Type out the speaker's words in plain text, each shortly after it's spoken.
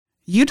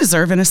You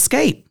deserve an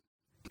escape.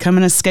 Come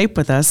and escape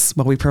with us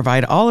while we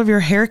provide all of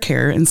your hair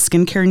care and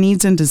skincare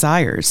needs and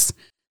desires.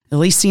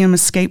 Elysium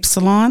Escape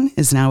Salon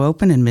is now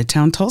open in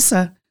Midtown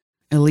Tulsa.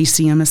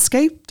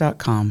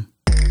 ElysiumEscape.com.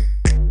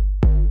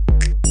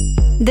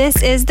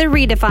 This is The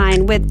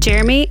Redefine with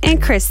Jeremy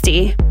and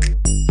Cristy.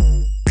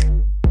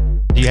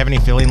 Do you have any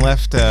filling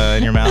left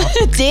in your mouth?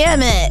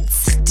 Damn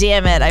it.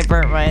 I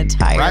burnt my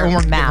entire Right when we're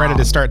mouth. getting ready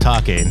to start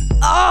talking.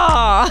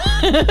 Oh.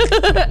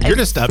 You're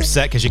just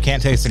upset because you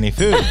can't taste any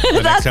food for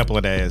the next couple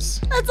of days.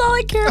 That's all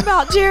I care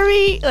about,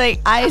 Jeremy.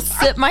 Like, I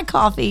sip my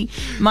coffee,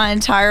 my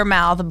entire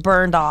mouth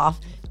burned off.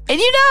 And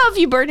you know, if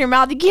you burn your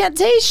mouth, you can't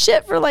taste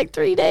shit for like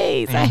 3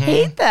 days. I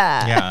hate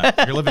that.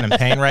 Yeah, you're living in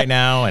pain right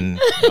now, and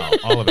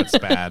all of it's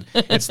bad.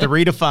 It's The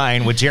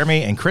Redefine with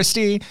Jeremy and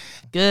Cristy.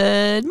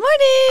 Good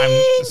morning.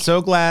 I'm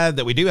so glad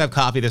that we do have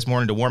coffee this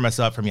morning to warm us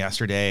up from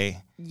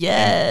yesterday.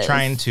 Yes.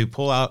 Trying to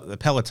pull out the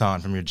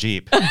Peloton from your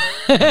Jeep in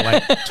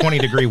like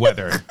 20-degree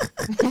weather.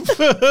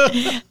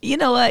 You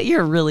know what?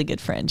 You're a really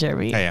good friend,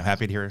 Jeremy. Hey, I'm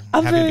happy to be here.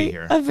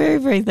 I'm very,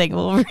 very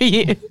thankful for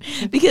you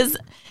because,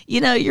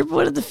 you know, you're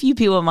one of the few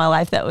people in my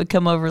life that would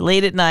come over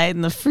late at night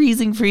in the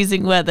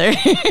freezing weather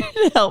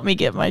to help me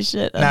get my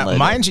shit unloaded.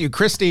 Now, mind you,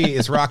 Cristy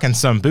is rocking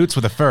some boots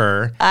with a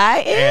fur.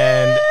 I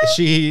am. And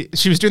she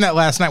was doing that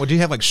last night. Would you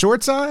have like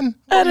shorts on?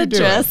 I had a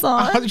dress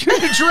on. Oh, you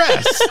had a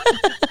dress.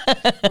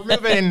 We're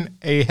moving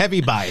a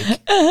heavy bike.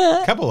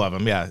 A couple of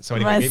them, yeah. So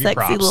anyway, my maybe sexy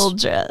props. little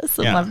dress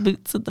and my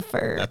boots with the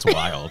fur. That's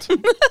wild.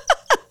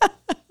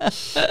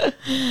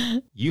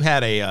 You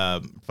had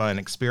a fun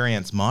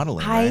experience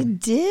modeling, right? I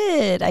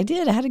did. I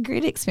had a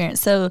great experience.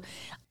 So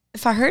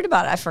if I heard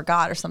about it, I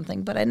forgot or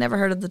something, but I never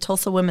heard of the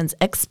Tulsa Women's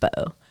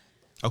Expo.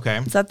 Okay.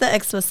 It's at the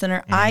Expo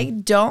Center. I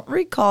don't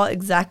recall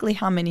exactly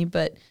how many,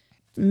 but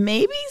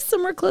maybe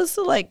somewhere close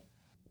to like,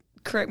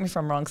 correct me if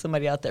I'm wrong,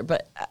 somebody out there,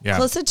 but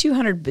close to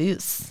 200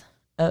 booths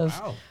of,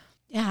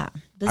 businesses.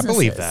 I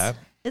believe that.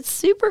 It's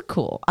super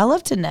cool. I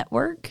love to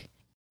network.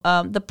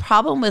 The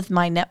problem with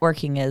my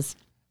networking is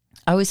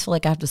I always feel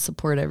like I have to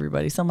support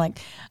everybody. So I'm like,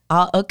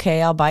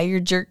 I'll buy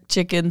your jerk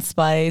chicken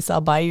spice. I'll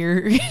buy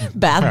your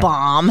bath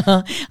bomb.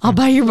 I'll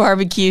buy your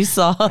barbecue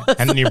sauce.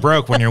 And then you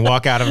broke when you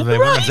walk out of the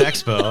Women's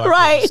Expo.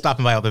 Right.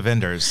 Stopping by all the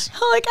vendors.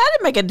 I'm like, I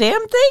didn't make a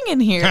damn thing in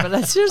here, but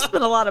I should have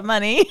spent a lot of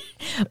money.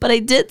 But I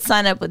did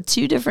sign up with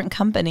 2 different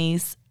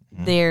companies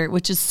there,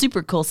 which is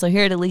super cool. So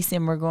here at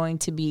Elysium, we're going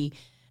to be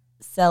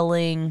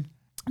selling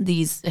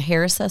these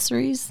hair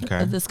accessories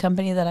of this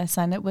company that I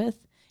signed up with.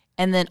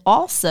 And then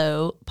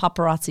also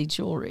paparazzi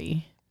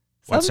jewelry.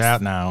 So What's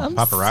out now? I'm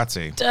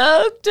paparazzi.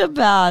 Stoked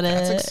about it.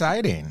 That's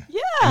exciting.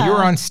 Yeah. And you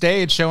were on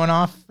stage showing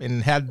off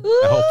and had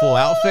a whole full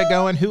outfit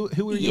going. Who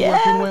were you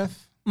working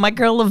with? My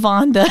girl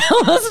Lavonda. I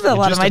almost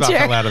fell out of my chair.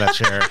 Fell out of that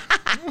chair.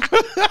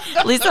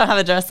 At least I don't have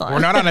a dress on. We're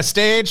not on a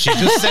stage. She's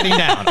just sitting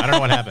down. I don't know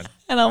what happened.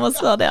 And I almost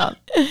fell down.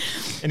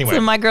 Anyway.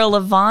 So my girl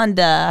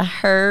Lavonda,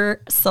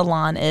 her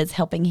salon is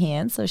Helping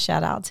Hands. So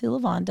shout out to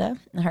Lavonda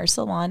and her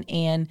salon.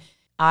 And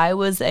I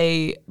was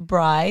a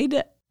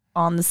bride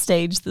on the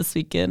stage this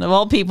weekend. Of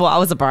all people, I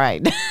was a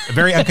bride. A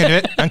very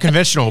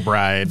unconventional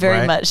bride. Very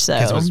right? much so.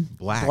 Because it was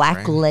black. Black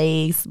right?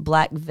 lace,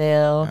 black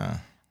veil,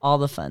 all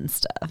the fun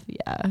stuff.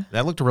 Yeah.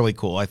 That looked really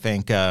cool. I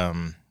think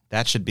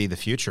that should be the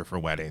future for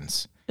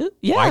weddings.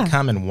 Yeah. Why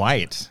come in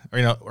white?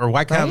 Or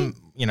why come,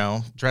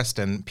 dressed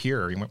in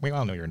pure? We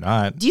all know you're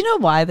not. Do you know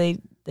why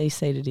they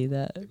say to do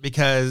that?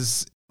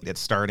 Because it's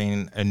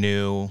starting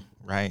anew.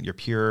 Right, you're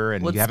pure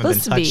and well, you haven't been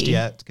touched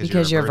yet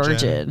because you're a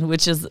virgin,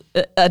 which is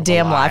a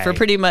damn lie for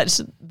pretty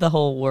much the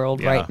whole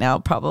world right now,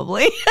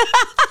 probably.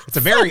 It's a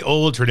very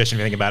old tradition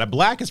if you think about it.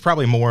 Black is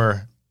probably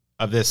more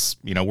of this,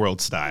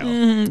 world style.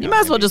 You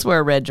might as well just wear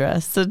a red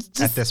dress. So just,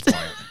 at this point,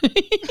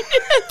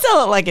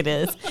 tell it like it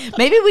is.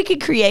 Maybe we could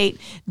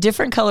create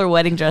different color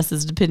wedding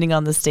dresses depending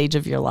on the stage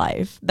of your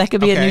life. That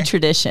could be a new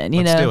tradition.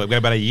 Let's do it. We've got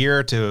about a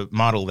year to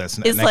model this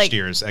next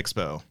year's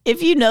Expo.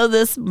 If you know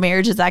this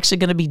marriage is actually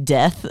going to be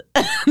death,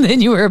 then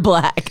you wear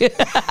black. If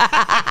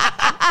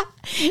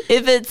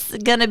it's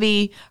going to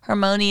be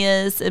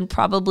harmonious and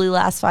probably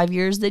last 5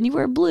 years, then you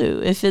wear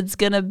blue. If it's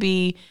going to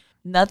be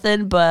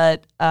nothing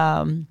but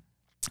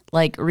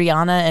like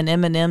Rihanna and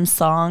Eminem's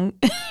song.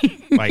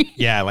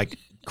 like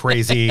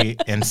crazy,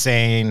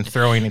 insane,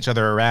 throwing each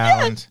other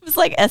around. It's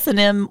like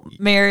S&M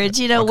marriage,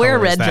 wear a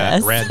red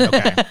dress. Red,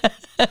 okay.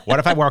 What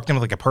if I walked in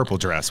with like a purple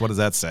dress? What does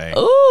that say?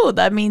 Oh,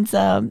 that means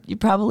you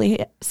probably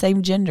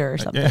same gender or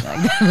something like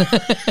that.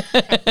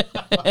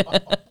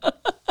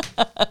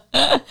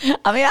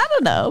 I mean, I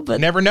don't know, but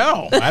never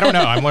know. I don't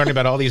know. I'm learning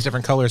about all these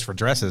different colors for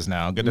dresses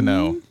now. Good to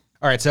know.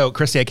 All right, so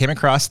Cristy, I came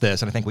across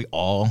this, and I think we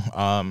all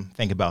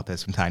think about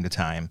this from time to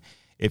time.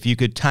 If you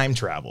could time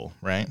travel,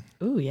 right?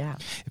 Ooh, yeah.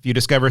 If you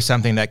discover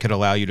something that could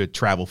allow you to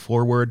travel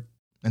forward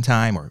in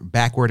time or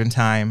backward in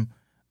time,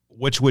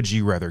 which would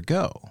you rather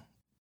go?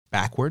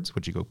 Backwards?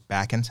 Would you go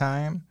back in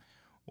time?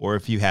 Or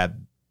if you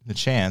had the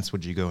chance,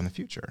 would you go in the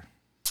future?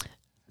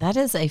 That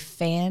is a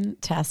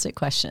fantastic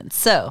question.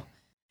 So,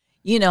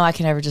 I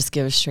can never just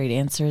give a straight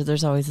answer.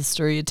 There's always a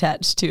story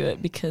attached to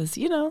it because,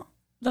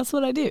 that's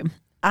what I do.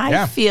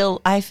 I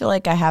feel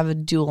like I have a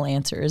dual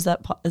answer. Is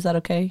that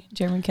okay,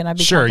 Jeremy? Can I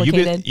be sure,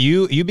 complicated?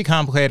 you be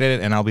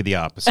complicated, and I'll be the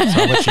opposite.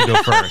 So I'll let you go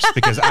first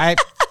because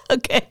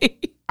okay.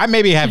 I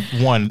maybe have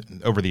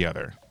one over the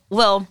other.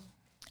 Well,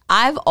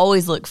 I've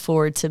always looked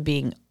forward to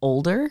being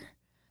older.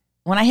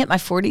 When I hit my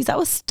 40s, I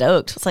was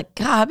stoked. I was like,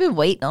 God, I've been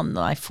waiting on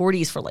my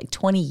 40s for like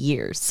 20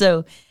 years.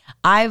 So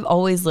I've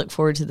always looked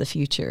forward to the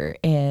future.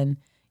 And,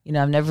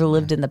 I've never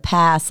lived in the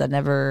past.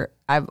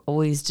 I've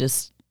always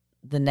just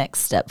the next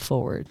step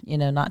forward,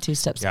 not two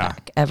steps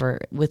back ever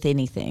with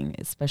anything,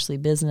 especially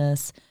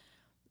business,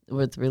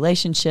 with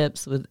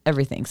relationships, with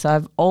everything.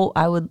 So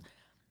I would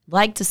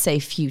like to say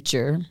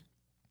future.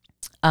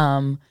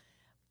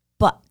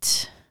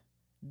 But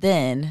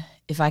then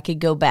if I could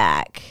go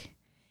back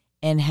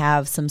and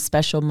have some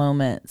special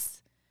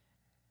moments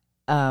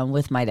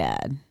with my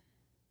dad,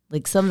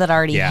 like some that I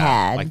already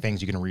had. Like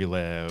things you can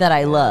relive. That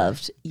I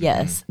loved,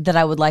 yes. That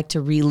I would like to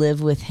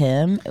relive with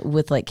him,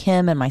 with like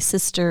him and my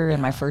sister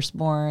and my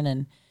firstborn.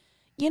 And,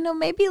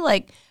 maybe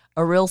like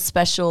a real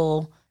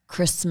special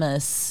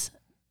Christmas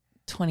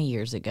 20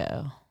 years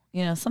ago,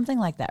 something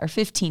like that. Or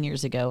 15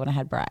 years ago when I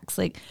had Brax.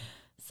 Like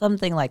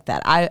something like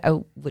that. I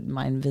wouldn't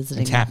mind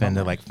visiting. And tap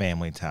into like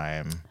family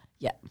time.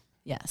 Yeah.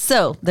 Yeah.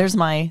 So there's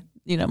my,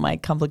 my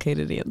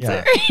complicated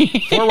answer. Yeah.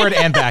 Forward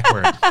and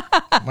backward.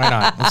 Why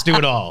not? Let's do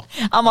it all.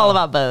 I'm all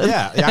about both.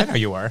 Yeah, I know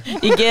you are.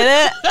 You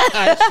get it?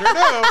 I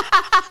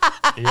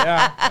sure do.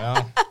 Yeah.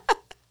 Well,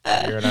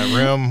 you're in a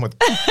room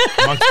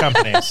amongst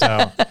company.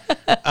 So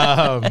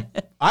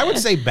I would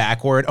say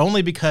backward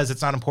only because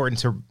it's not important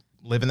to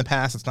live in the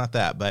past. It's not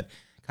that. But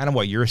kind of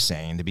what you're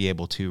saying, to be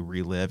able to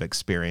relive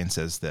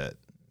experiences that,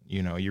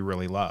 you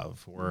really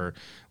love or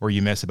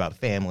you miss about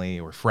family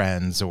or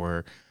friends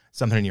or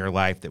something in your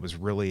life that was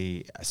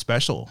really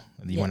special.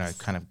 And you want to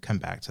kind of come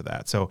back to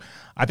that. So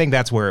I think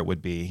that's where it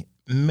would be.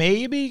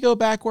 Maybe go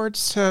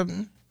backwards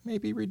to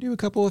maybe redo a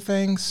couple of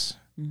things.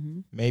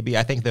 Mm-hmm. Maybe.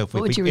 I think, though,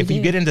 if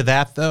you get into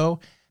that,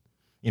 though,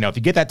 if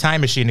you get that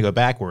time machine to go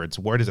backwards,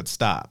 where does it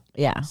stop?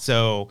 Yeah.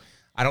 So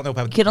I don't know if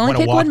I would want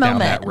to walk down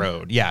that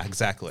road. Yeah,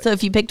 exactly. So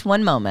if you picked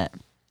one moment,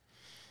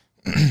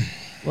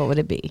 what would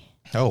it be?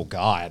 Oh,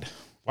 God.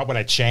 What would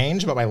I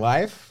change about my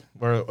life?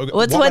 Or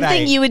what's one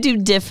thing you would do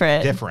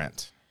different?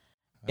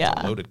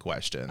 That's a loaded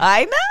question.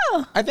 I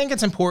know. I think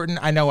it's important.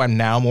 I know I'm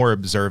now more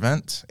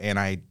observant, and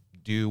I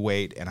do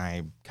wait, and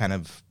I kind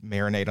of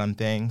marinate on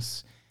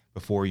things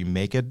before you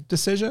make a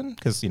decision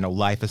because,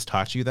 life has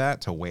taught you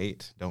that, to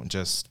wait. Don't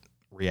just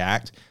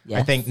react.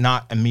 Yes. I think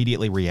not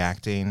immediately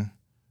reacting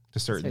to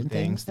certain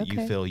things that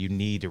you feel you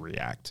need to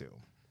react to.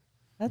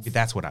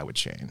 That's what I would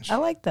change. I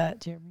like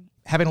that, Jeremy.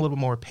 Having a little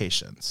more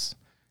patience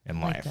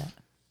in life. That.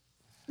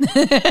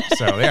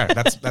 So yeah,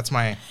 that's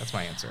my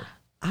answer.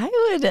 I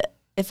would,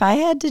 if I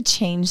had to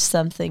change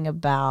something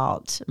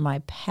about my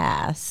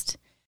past,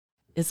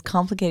 as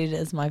complicated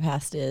as my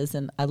past is,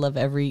 and I love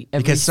every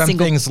because some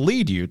things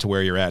lead you to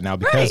where you're at now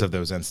because of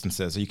those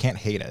instances. So you can't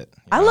hate it.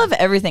 I love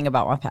everything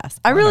about my past.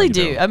 I really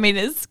do. I mean,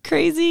 it's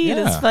crazy and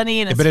it's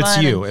funny and it's fun. But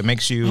it's you. It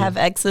makes you have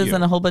exes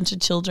and a whole bunch of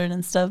children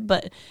and stuff.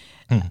 But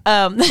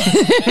I wouldn't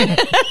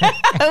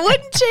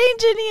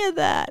change any of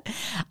that.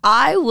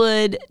 I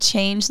would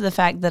change the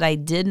fact that I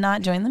did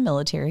not join the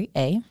military.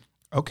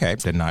 Okay,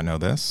 did not know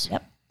this.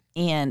 Yep.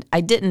 And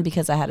I didn't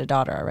because I had a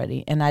daughter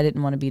already, and I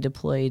didn't want to be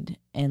deployed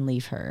and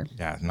leave her.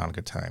 Yeah, not a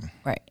good time.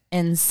 Right.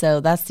 And so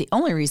that's the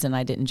only reason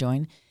I didn't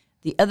join.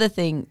 The other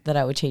thing that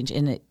I would change,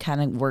 and it kind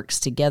of works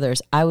together,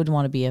 is I would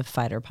want to be a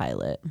fighter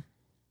pilot.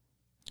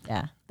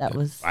 Yeah, that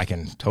was... I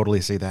can totally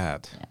see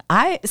that.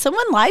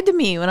 Someone lied to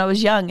me when I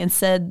was young and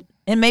said,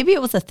 and maybe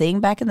it was a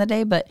thing back in the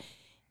day, but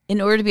in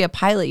order to be a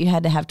pilot, you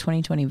had to have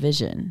 20/20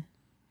 vision.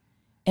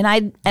 And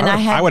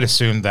I would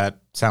assume that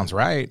sounds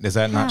right. Is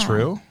that not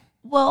true?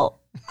 Well,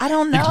 I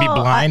don't know. You can be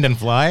blind and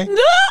fly? No,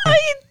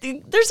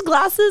 there's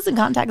glasses and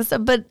contacts and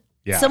stuff, but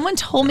someone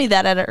told me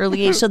that at an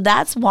early age. So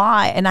that's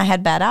why, and I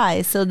had bad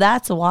eyes. So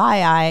that's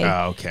why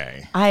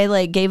I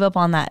like gave up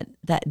on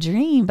that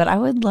dream, but I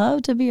would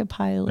love to be a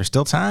pilot. There's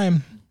still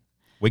time.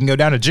 We can go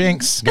down to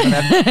Jinx. Go see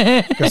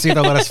if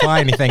they'll let us fly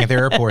anything at the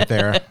airport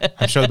there.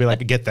 I'm sure they'll be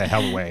like, get the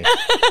hell away.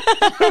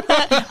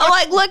 I'm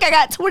like, look, I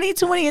got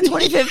 2020 and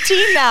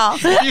 2015 now.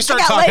 You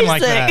start talking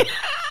like that.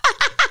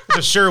 It's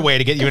a sure way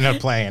to get you in a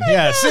plane.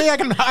 Yeah, see, I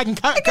can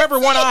cover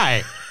one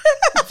eye.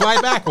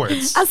 Fly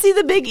backwards. I see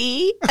the big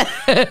E.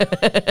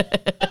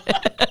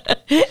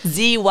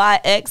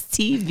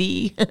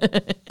 ZYXTV.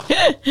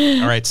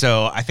 All right,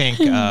 so I think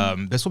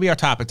this will be our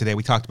topic today.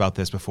 We talked about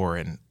this before,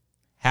 and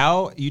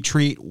how you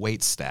treat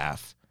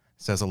waitstaff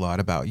says a lot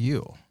about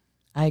you.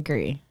 I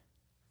agree.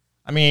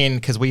 I mean,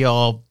 because we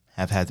all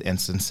have had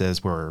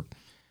instances where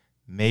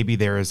maybe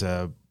there is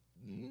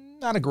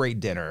not a great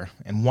dinner,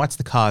 and what's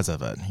the cause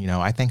of it?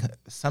 I think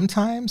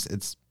sometimes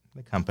it's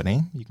the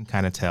company. You can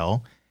kind of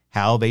tell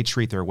how they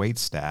treat their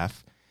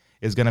waitstaff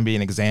is going to be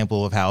an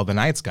example of how the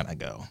night's going to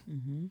go.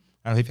 Mm-hmm.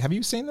 Have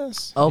you seen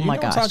this? Oh my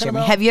gosh,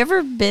 Jeremy. Have you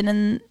ever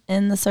been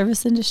in the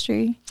service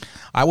industry?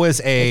 I was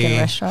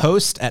a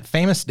host at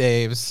Famous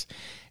Dave's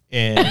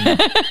in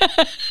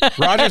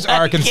Rogers,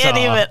 Arkansas. I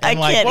can't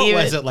what even.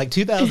 was it, like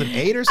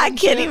 2008 or something? I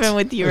can't even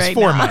with you right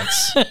now. It was 4 now.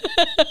 months.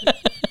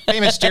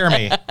 Famous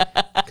Jeremy,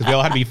 because we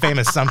all had to be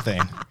famous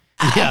something.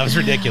 Yeah, it was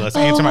ridiculous.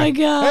 Oh my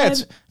God. Hey,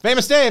 it's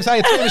Famous Dave's. Hi,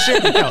 it's Famous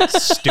Jeremy. No,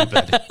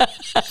 stupid.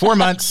 4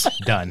 months,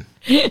 done.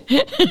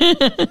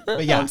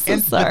 But yeah, so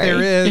but sorry.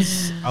 there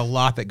is a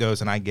lot that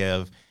goes, and I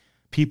give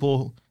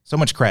people so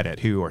much credit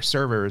who are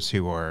servers,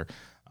 who are,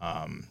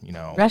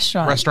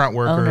 restaurant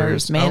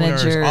workers, owners,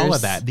 managers, all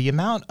of that. The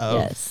amount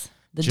of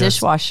the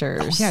dishwashers.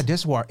 Oh yeah,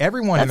 dishwasher.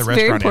 Everyone in the That's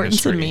very restaurant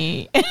important industry.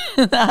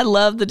 to me. I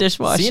love the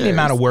dishwashers. Seeing the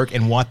amount of work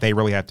and what they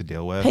really have to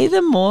deal with. Pay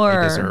them more.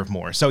 They deserve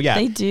more. So yeah,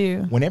 they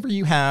do. Whenever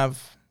you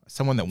have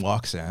someone that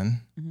walks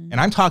in, and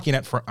I'm talking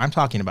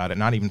about it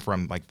not even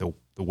from like the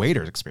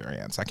waiter's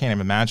experience. I can't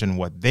even imagine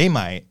what they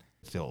might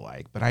feel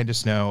like. But I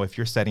just know if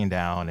you're sitting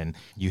down and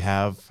you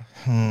have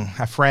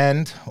a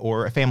friend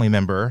or a family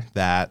member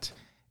that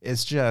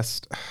is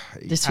just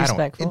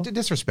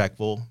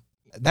disrespectful,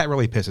 that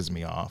really pisses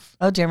me off.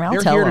 Oh, Jeremy, I'll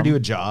They're tell here them. to do a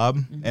job,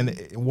 and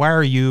why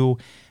are you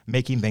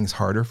making things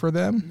harder for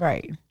them?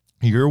 Right.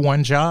 Your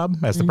one job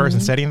as the person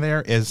sitting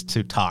there is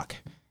to talk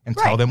and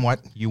tell them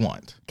what you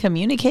want.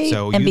 Communicate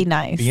and be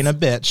nice. Being a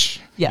bitch,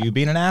 you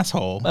being an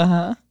asshole,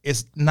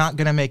 is not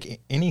going to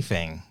make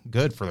anything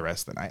good for the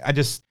rest of the night. What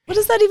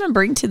does that even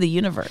bring to the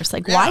universe?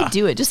 Like, why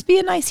do it? Just be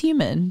a nice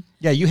human.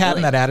 Yeah, you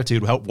having that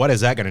attitude, what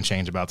is that going to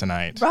change about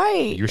tonight?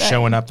 Right. You're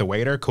showing up the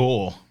waiter?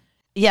 Cool.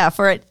 Yeah,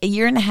 for a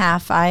year and a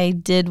half, I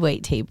did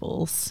wait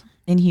tables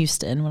in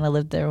Houston when I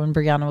lived there when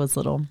Brianna was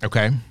little.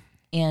 Okay.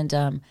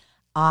 And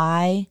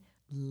I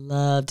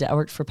loved it. I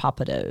worked for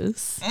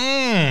Papados.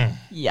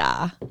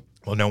 Yeah.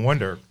 Well, no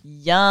wonder.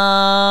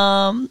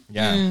 Yum.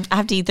 Yeah. I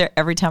have to eat there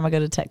every time I go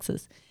to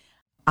Texas.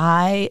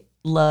 I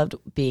loved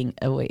being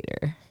a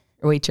waiter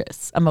or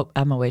waitress. I'm a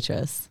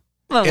waitress.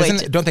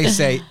 Don't they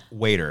say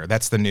waiter?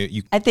 That's the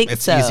new. I think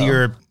it's so.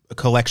 easier a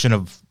collection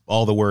of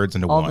all the words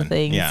into all one. the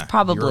things. Yeah,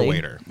 Probably. You're a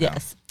waiter.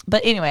 Yes.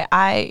 But anyway,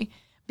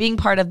 being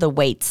part of the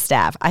wait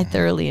staff, I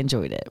thoroughly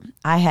enjoyed it.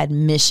 I had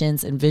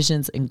missions and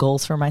visions and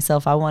goals for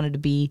myself. I wanted to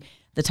be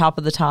the top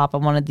of the top. I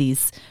wanted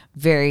these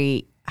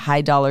very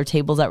high dollar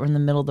tables that were in the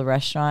middle of the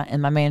restaurant.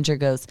 And my manager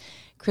goes,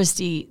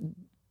 Cristy,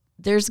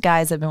 there's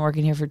guys that have been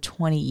working here for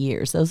 20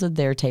 years. Those are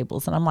their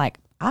tables. And I'm like,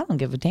 I don't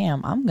give a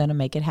damn. I'm going to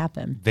make it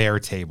happen. Their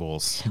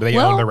tables. Do they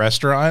own the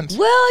restaurant?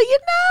 Well,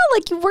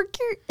 like you work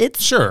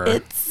Sure.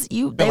 They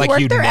like work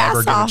you'd their never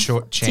ass get a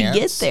off to chance?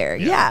 get there.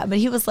 Yeah. But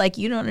he was like,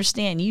 you don't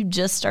understand. You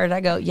just started.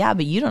 I go, yeah,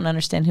 but you don't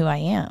understand who I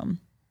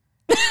am.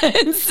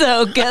 And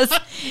so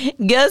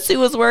guess who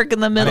was working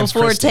the middle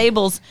 4 Cristy.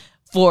 tables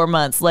 4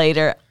 months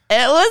later?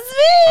 It was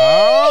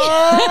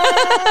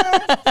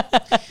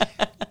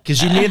me.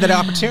 Because you needed that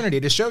opportunity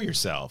to show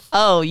yourself.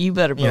 Oh, you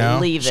better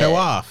believe it. Show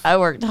off. I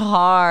worked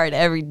hard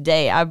every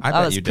day. I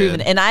was proving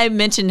it. And I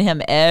mentioned to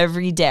him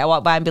every day. I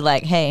walk by and be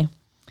like, hey,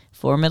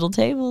 4 middle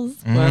tables,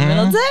 4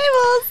 middle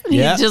tables. And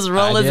he'd just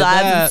roll his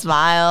eyes and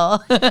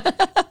smile.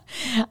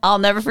 I'll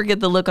never forget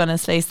the look on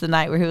his face the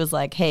night where he was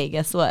like, hey,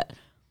 guess what?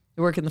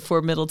 You're working the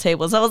 4 middle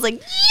tables. I was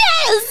like,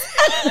 yes!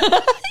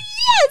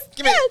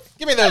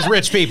 Give me those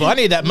rich people. I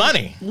need that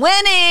money.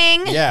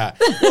 Winning. Yeah.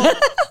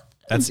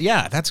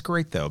 That's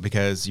great though,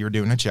 because you're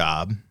doing a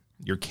job.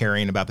 You're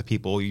caring about the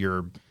people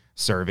you're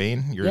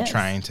serving. You're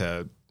trying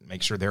to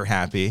make sure they're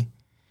happy.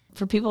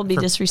 For people to be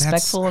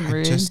disrespectful and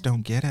rude. I just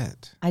don't get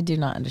it. I do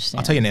not understand.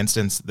 I'll tell you an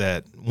instance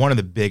that one of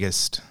the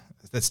biggest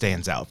that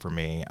stands out for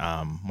me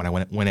when I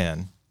went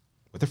in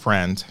with a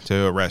friend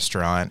to a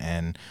restaurant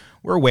and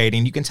we're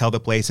waiting. You can tell the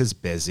place is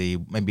busy.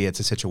 Maybe it's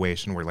a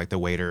situation where like the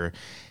waiter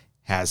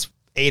has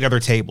 8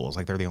 other tables,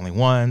 like they're the only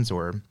ones,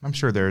 or I'm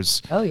sure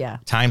there's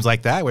times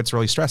like that where it's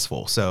really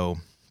stressful. So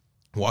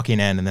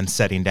walking in and then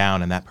sitting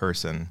down and that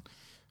person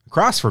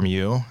across from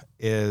you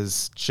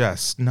is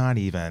just not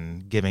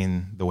even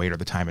giving the waiter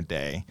the time of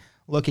day,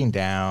 looking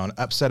down,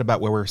 upset about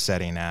where we're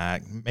sitting at,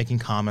 making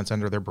comments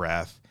under their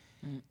breath,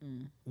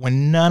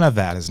 when none of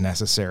that is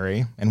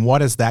necessary. And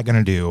what is that going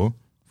to do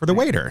for the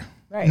waiter?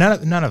 Right.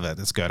 None of it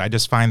is good. I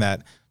just find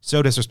that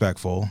so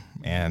disrespectful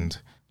and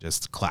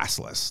just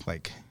classless.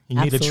 Like, you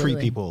need to treat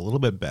people a little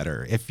bit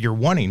better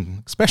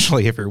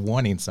especially if you're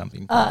wanting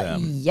something from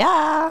them.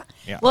 Yeah.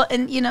 Well,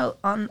 and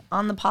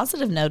on the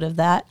positive note of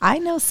that, I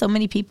know so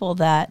many people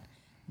that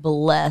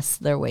bless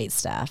their wait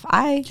staff.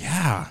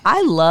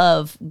 I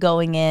love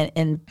going in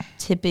and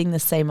tipping the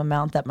same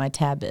amount that my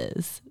tab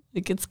is.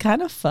 Like, it's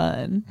kind of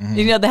fun.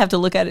 They have to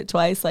look at it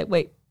twice. Like,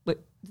 wait,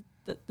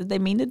 did they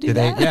mean to do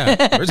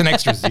that? There's an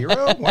extra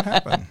 0. What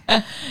happened?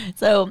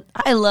 So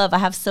I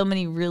have so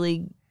many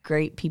really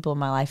great people in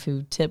my life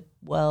who tip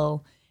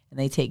well and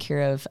they take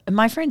care of. And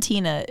my friend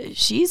Tina,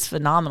 she's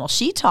phenomenal.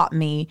 She taught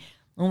me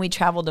when we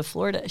traveled to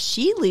Florida.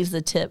 She leaves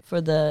the tip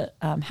for the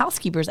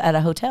housekeepers at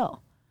a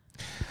hotel.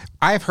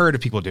 I've heard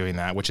of people doing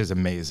that, which is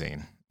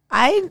amazing.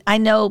 I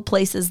know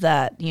places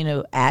that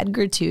add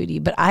gratuity,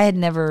 but I had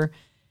never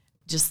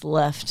just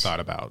thought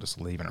about just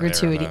leaving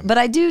gratuity. But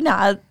I do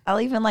now. I'll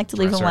even like to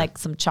leave them like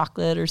some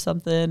chocolate or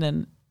something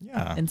and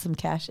some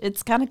cash.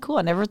 It's kind of cool.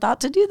 I never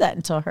thought to do that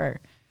until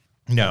her.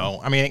 No,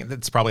 I mean,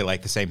 it's probably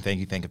like the same thing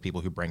you think of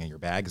people who bring in your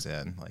bags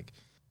in, like,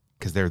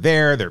 because they're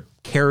there, they're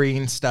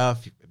carrying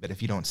stuff, but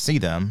if you don't see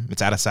them,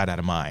 it's out of sight, out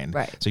of mind.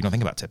 Right. So you don't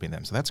think about tipping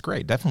them. So that's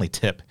great. Definitely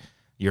tip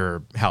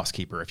your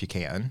housekeeper if you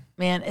can.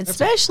 Man,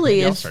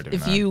 especially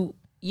if you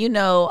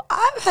know,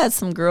 I've had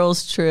some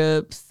girls'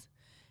 trips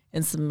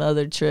and some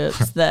other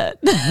trips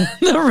that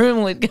the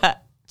room would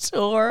got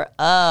tore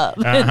up.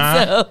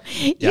 And so,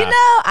 you know,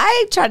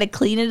 I try to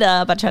clean it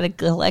up. I try to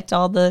collect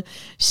all the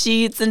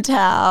sheets and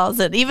towels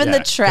and even the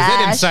trash.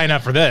 They didn't sign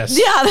up for this.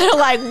 Yeah, they're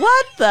like,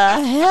 what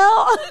the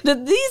hell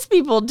did these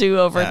people do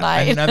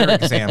overnight? Another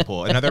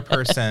example, another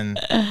person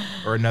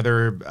or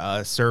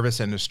another service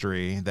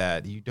industry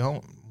that you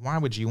don't, why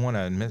would you want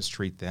to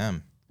mistreat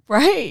them?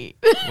 Right.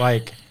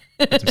 Like,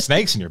 some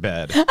snakes in your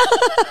bed.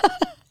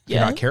 You're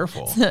not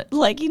careful.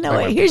 Like, you know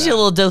what? Here's your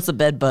little dose of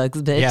bed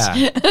bugs,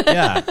 bitch.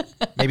 Yeah.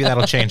 Maybe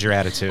that'll change your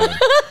attitude.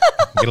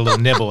 Get a little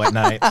nibble at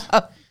night.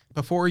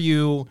 Before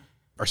you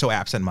are so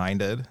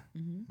absent-minded,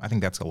 I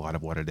think that's a lot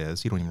of what it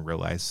is. You don't even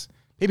realize.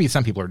 Maybe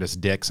some people are just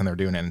dicks and they're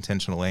doing it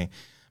intentionally,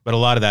 but a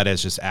lot of that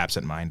is just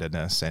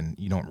absent-mindedness, and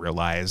you don't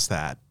realize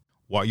that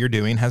what you're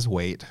doing has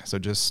weight. So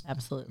just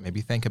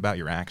maybe think about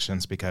your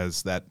actions,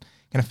 because that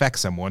can affect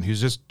someone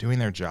who's just doing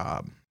their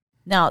job.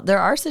 Now, there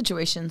are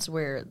situations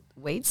where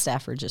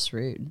waitstaff are just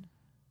rude.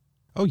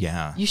 Oh,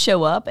 yeah. You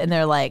show up and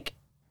they're like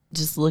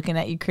just looking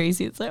at you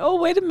crazy. It's like,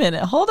 oh, wait a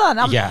minute. Hold on.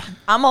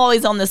 I'm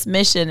always on this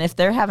mission. If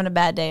they're having a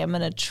bad day, I'm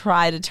going to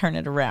try to turn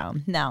it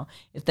around. Now,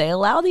 if they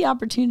allow the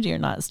opportunity or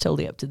not, it's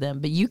totally up to them.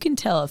 But you can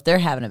tell if they're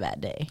having a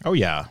bad day. Oh,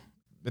 yeah.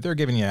 If they're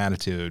giving you an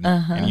attitude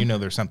and you know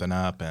there's something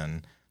up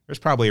and there's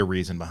probably a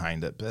reason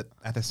behind it. But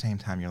at the same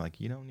time, you're like,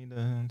 you don't need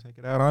to take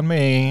it out on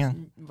me.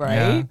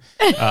 Right.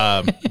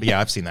 Yeah. But yeah,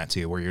 I've seen that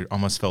too, where you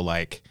almost feel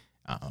like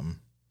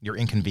you're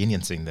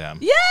inconveniencing them.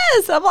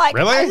 Yes. I'm like,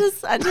 really?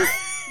 I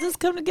just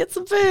come to get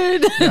some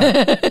food.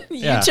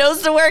 You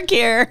chose to work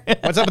here.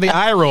 What's up with the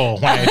eye roll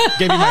when I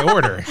gave you my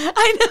order?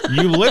 I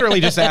know. You literally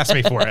just asked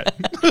me for it.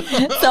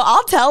 So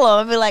I'll tell them.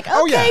 I'll be like,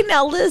 okay,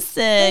 now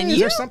listen. Hey, is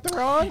there something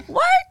wrong?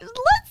 What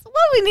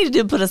do we need to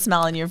do to put a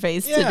smile on your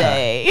face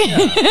today?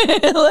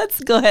 Yeah.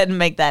 Let's go ahead and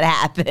make that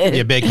happen. Give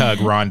you a big hug,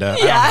 Rhonda.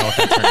 Yeah. I don't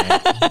know if that's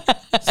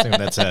her name. Assume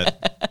that's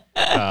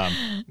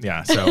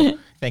it. So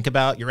think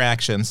about your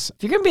actions.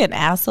 If you're going to be an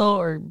asshole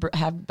or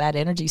have bad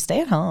energy,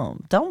 stay at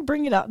home. Don't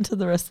bring it out into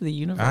the rest of the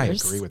universe. I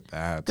agree with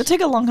that. Go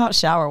take a long hot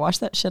shower. Wash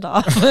that shit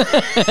off.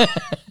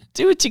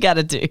 Do what you got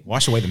to do.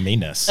 Wash away the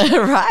meanness.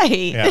 Right.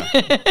 Yeah.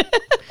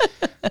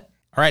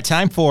 All right,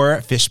 time for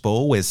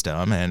Fishbowl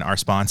Wisdom, and our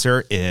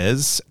sponsor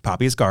is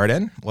Poppy's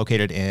Garden,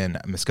 located in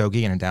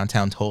Muskogee and in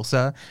downtown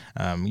Tulsa.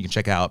 You can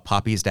check out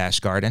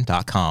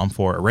poppies-garden.com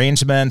for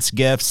arrangements,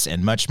 gifts,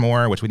 and much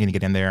more, which we need to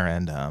get in there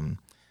and, I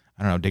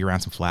don't know, dig around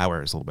some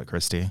flowers a little bit,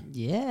 Christy.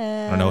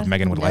 Yeah. I don't know if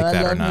Megan would like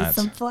that or not.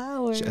 Some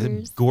flowers.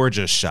 A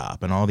gorgeous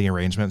shop and all the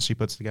arrangements she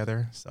puts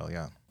together. So,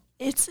 yeah.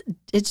 It's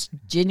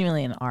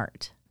genuinely an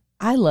art.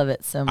 I love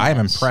it so much. I am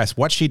impressed.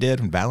 What she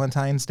did on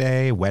Valentine's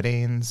Day,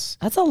 weddings.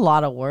 That's a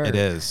lot of work. It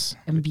is.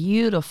 And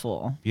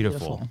beautiful.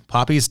 Beautiful.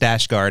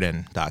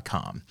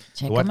 Poppies-garden.com.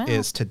 Check them out. What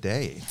is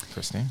today,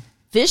 Christy?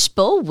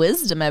 Fishbowl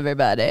wisdom,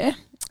 everybody.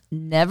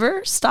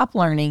 Never stop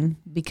learning,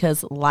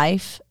 because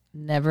life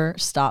never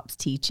stops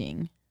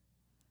teaching.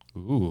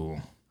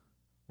 Ooh.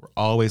 We're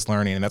always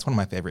learning, and that's one of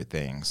my favorite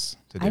things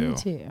to do. I do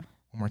too.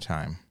 One more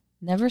time.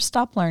 Never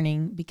stop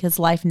learning, because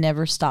life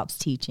never stops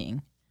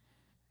teaching.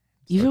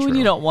 Even So when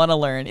you true. don't want to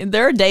learn. And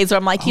there are days where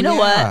I'm like, you know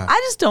what? I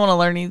just don't want to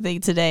learn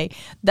anything today.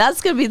 That's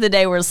going to be the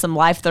day where some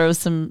life throws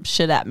some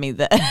shit at me.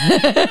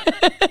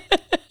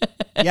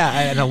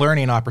 Yeah, and a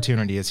learning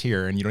opportunity is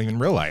here, and you don't even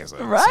realize it.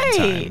 Right.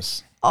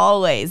 Sometimes.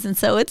 Always. And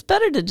so it's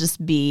better to just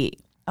I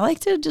like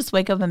to just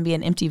wake up and be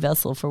an empty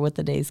vessel for what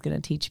the day is going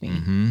to teach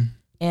me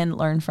and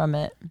learn from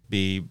it.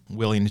 Be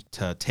willing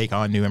to take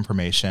on new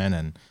information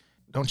and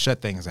don't shut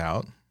things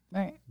out.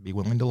 Right. Be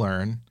willing to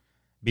learn.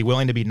 Be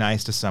willing to be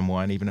nice to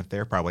someone, even if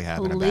they're probably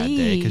having a bad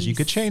day, because you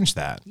could change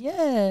that.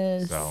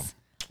 Yes. So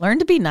learn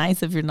to be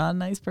nice if you're not a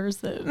nice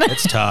person.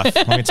 it's tough.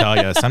 Let me tell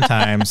you,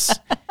 sometimes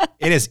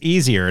it is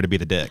easier to be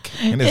the dick.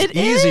 It is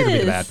easier to be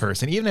the bad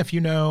person, even if you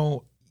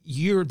know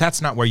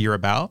that's not where you're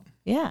about.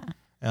 Yeah.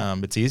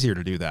 It's easier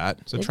to do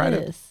that. So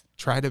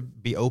try to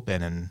be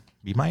open and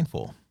be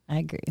mindful. I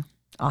agree.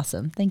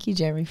 Awesome. Thank you,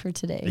 Jeremy, for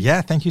today.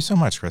 Yeah, thank you so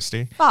much,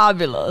 Cristy.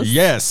 Fabulous.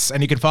 Yes,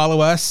 and you can follow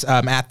us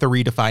at The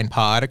Redefined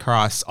Pod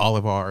across all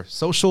of our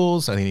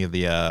socials, any of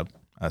the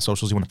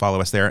socials you want to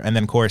follow us there. And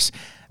then, of course,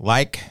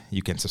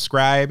 you can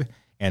subscribe.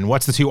 And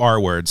what's the 2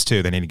 R words,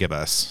 too, they need to give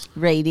us?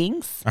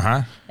 Ratings.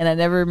 Uh-huh. And I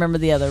never remember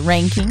the other.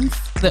 Rankings.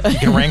 You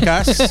can rank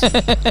us.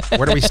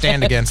 Where do we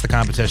stand against the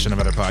competition of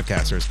other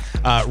podcasters?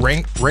 I'm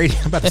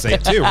about to say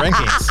it, too.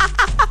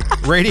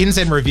 Rankings. Ratings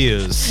and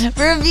reviews.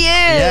 Reviews.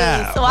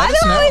 Yeah. So I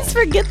don't always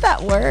forget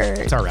that word.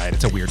 It's all right.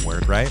 It's a weird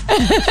word, right?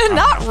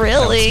 Not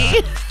really.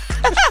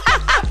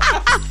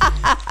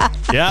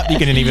 Yeah, you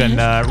can even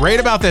rate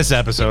about this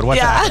episode.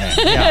 What's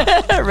happening?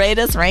 Yeah. Rate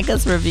us, rank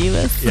us, review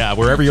us. Yeah,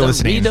 wherever you're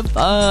listening.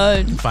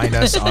 Redefine. Find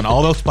us on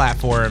all those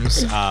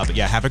platforms. But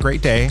yeah, have a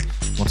great day.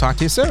 We'll talk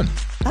to you soon.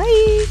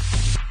 Bye.